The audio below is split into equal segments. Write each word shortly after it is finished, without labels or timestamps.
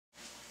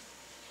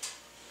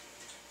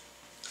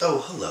Oh,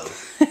 hello,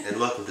 and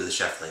welcome to the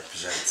Chef Life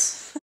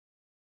Presents.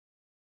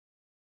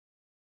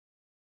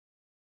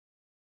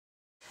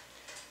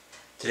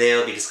 Today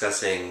I'll be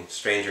discussing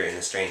Stranger in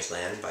a Strange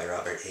Land by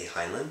Robert A.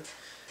 Heinlein,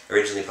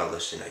 originally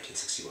published in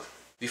 1961.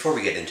 Before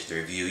we get into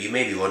the review, you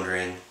may be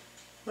wondering,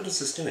 what is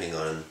this doing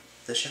on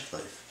The Chef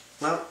Life?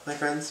 Well, my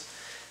friends,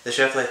 The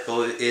Chef Life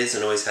is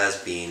and always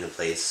has been a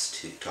place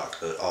to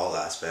talk about all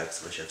aspects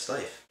of a chef's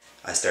life.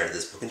 I started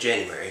this book in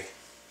January.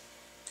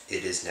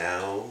 It is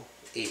now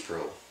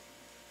April.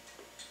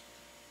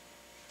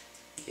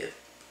 Yep.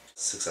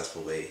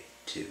 Successful way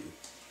to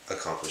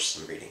accomplish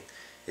some reading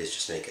is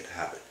just make it a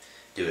habit.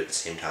 Do it at the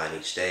same time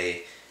each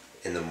day,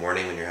 in the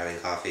morning when you're having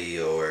coffee,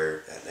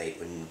 or at night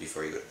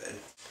before you go to bed.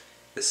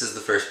 This is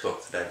the first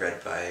book that I've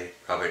read by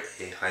Robert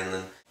A.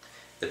 Heinlein.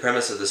 The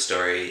premise of the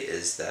story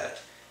is that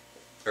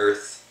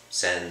Earth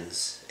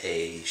sends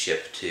a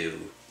ship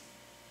to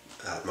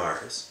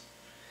Mars,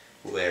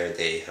 where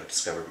they have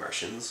discovered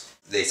Martians.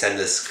 They send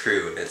this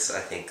crew, and it's,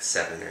 I think,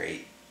 7 or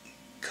 8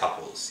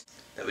 couples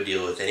that would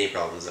deal with any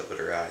problems that would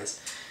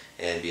arise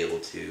and be able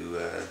to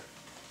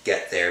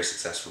get there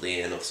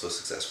successfully and also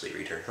successfully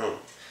return home.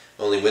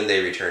 Only when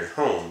they return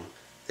home,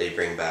 they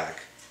bring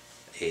back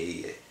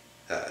a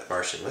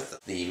Martian with them.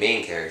 The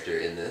main character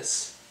in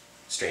this,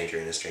 Stranger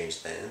in a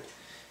Strange Land,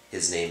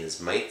 his name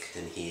is Mike,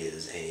 and he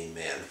is a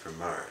man from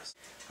Mars.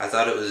 I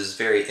thought it was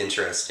very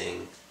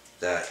interesting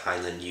that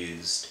Heinlein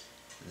used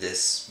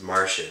this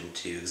Martian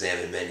to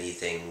examine many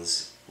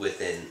things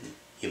within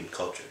human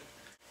culture.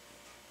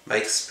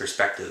 Mike's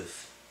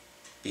perspective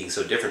being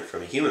so different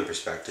from a human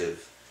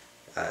perspective,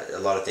 a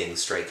lot of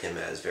things strike him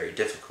as very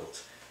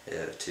difficult.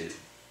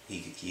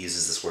 He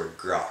uses this word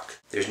grok.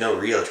 There's no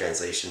real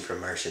translation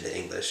from Martian to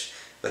English,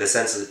 but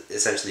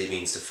essentially it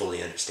means to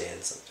fully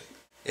understand something.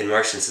 In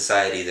Martian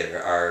society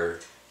there are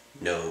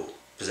no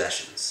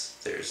possessions.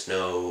 There's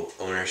no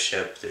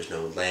ownership, there's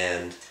no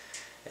land,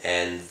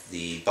 and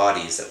the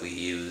bodies that we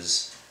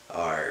use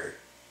are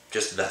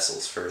just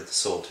vessels for the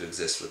soul to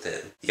exist within.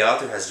 The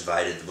author has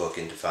divided the book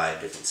into 5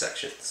 different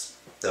sections,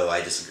 though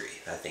I disagree.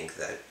 I think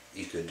that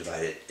you could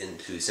divide it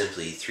into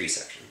simply 3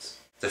 sections.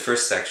 The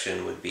first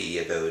section would be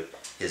about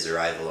his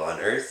arrival on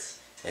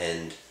Earth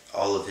and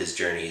all of his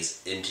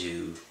journeys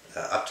into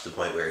up to the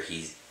point where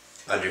he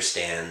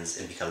understands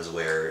and becomes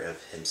aware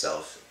of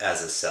himself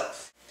as a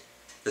self.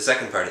 The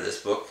second part of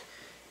this book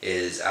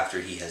is after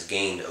he has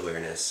gained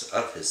awareness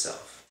of his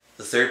self.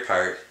 The third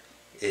part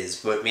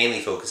is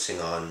mainly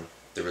focusing on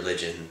the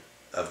religion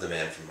of the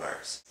Man from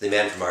Mars. The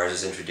Man from Mars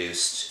is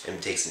introduced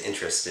and takes an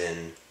interest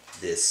in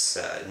this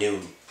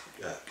new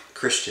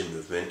Christian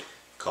movement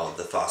called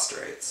the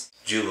Fosterites.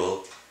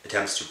 Jubal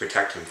attempts to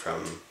protect him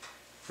from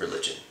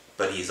religion,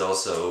 but he's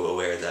also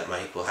aware that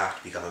Mike will have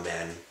to become a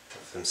man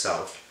of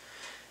himself,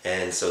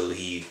 and so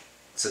he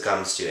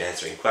succumbs to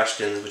answering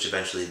questions, which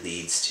eventually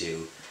leads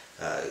to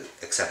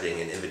accepting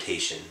an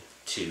invitation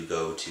to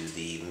go to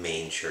the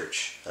main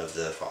church of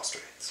the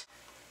Fosterites.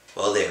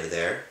 While they are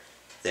there,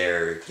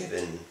 they're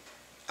given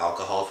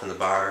alcohol from the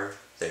bar,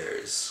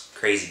 there's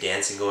crazy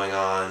dancing going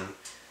on,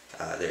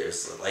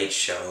 there's a light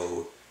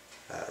show,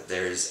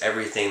 there's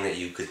everything that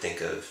you could think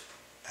of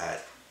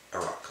at a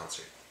rock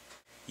concert.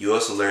 You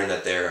also learn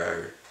that there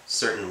are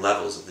certain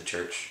levels of the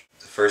church.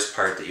 The first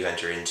part that you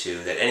enter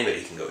into that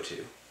anybody can go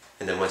to,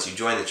 and then once you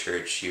join the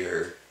church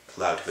you're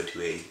allowed to go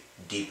to a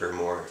deeper,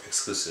 more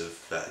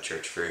exclusive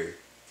church for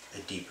a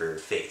deeper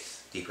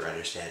faith, deeper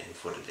understanding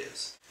of what it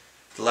is.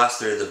 The last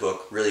third of the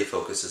book really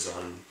focuses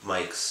on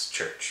Mike's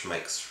church,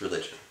 Mike's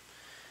religion.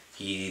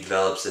 He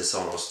develops this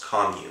almost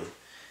commune,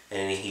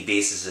 and he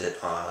bases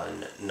it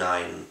on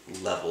 9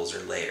 levels or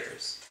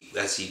layers.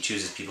 As he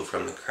chooses people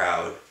from the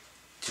crowd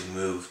to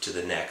move to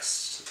the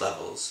next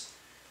levels,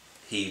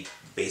 he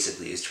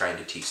basically is trying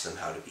to teach them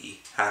how to be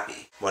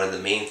happy. One of the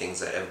main things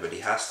that everybody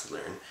has to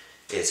learn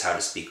is how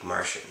to speak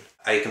Martian.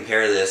 I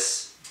compare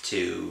this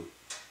to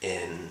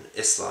in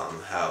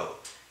Islam, how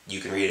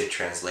you can read a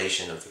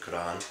translation of the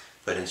Quran,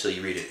 but until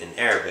you read it in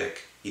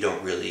Arabic, you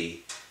don't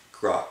really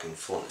grok in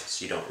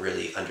fullness. You don't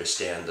really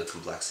understand the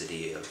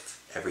complexity of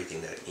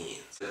everything that it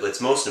means.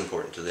 What's most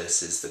important to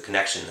this is the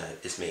connection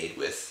that is made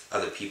with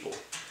other people.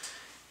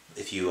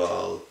 If you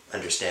all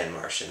understand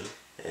Martian,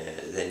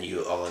 then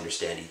you all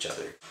understand each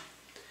other.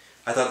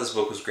 I thought this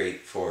book was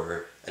great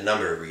for a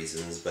number of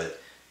reasons,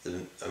 but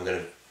I'm going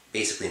to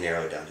basically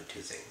narrow it down to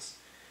 2 things.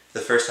 The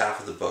first half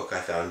of the book I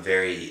found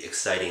very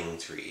exciting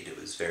to read. It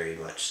was very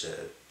much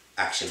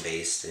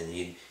action-based, and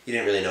you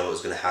didn't really know what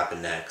was going to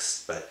happen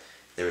next, but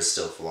there was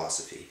still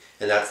philosophy.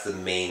 And that's the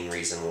main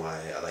reason why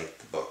I like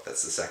the book.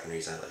 That's the second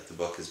reason I like the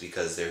book, is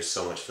because there's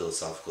so much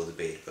philosophical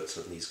debate about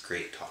some of these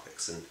great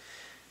topics. And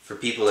for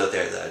people out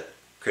there that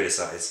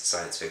criticize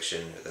science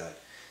fiction, or that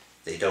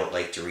they don't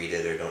like to read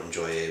it, or don't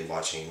enjoy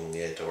watching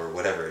it, or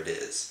whatever it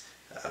is,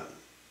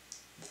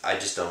 I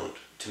just don't,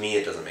 to me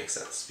it doesn't make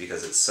sense,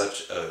 because it's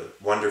such a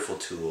wonderful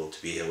tool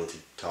to be able to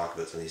talk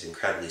about some of these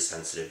incredibly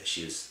sensitive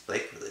issues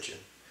like religion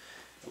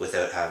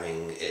without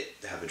having it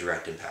have a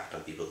direct impact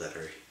on people that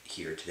are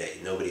here today.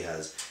 Nobody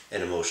has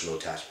an emotional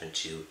attachment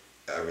to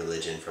a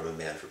religion from a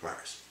man from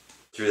Mars.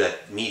 Through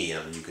that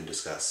medium, you can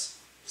discuss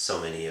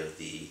so many of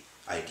the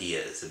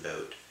ideas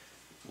about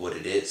what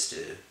it is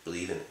to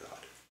believe in a God.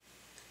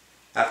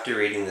 After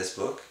reading this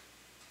book,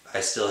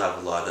 I still have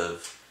a lot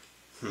of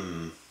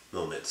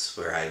moments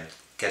where I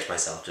catch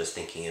myself just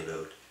thinking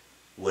about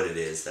what it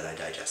is that I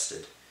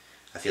digested.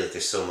 I feel like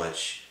there's so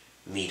much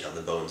meat on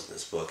the bones in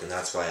this book, and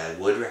that's why I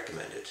would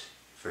recommend it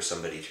for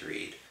somebody to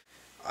read.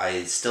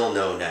 I still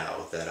know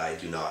now that I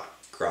do not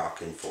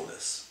grok in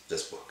fullness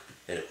this book,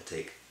 and it will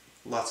take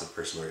lots of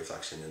personal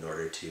reflection in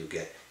order to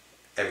get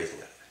everything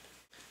out of it.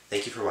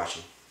 Thank you for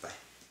watching. Bye.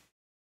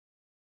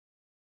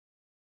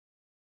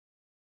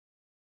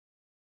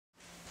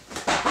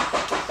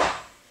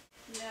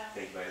 No.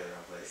 Thank you, by the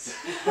wrong place.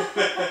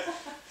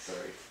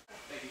 Sorry.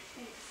 Thank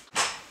you.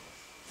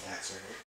 Thanks,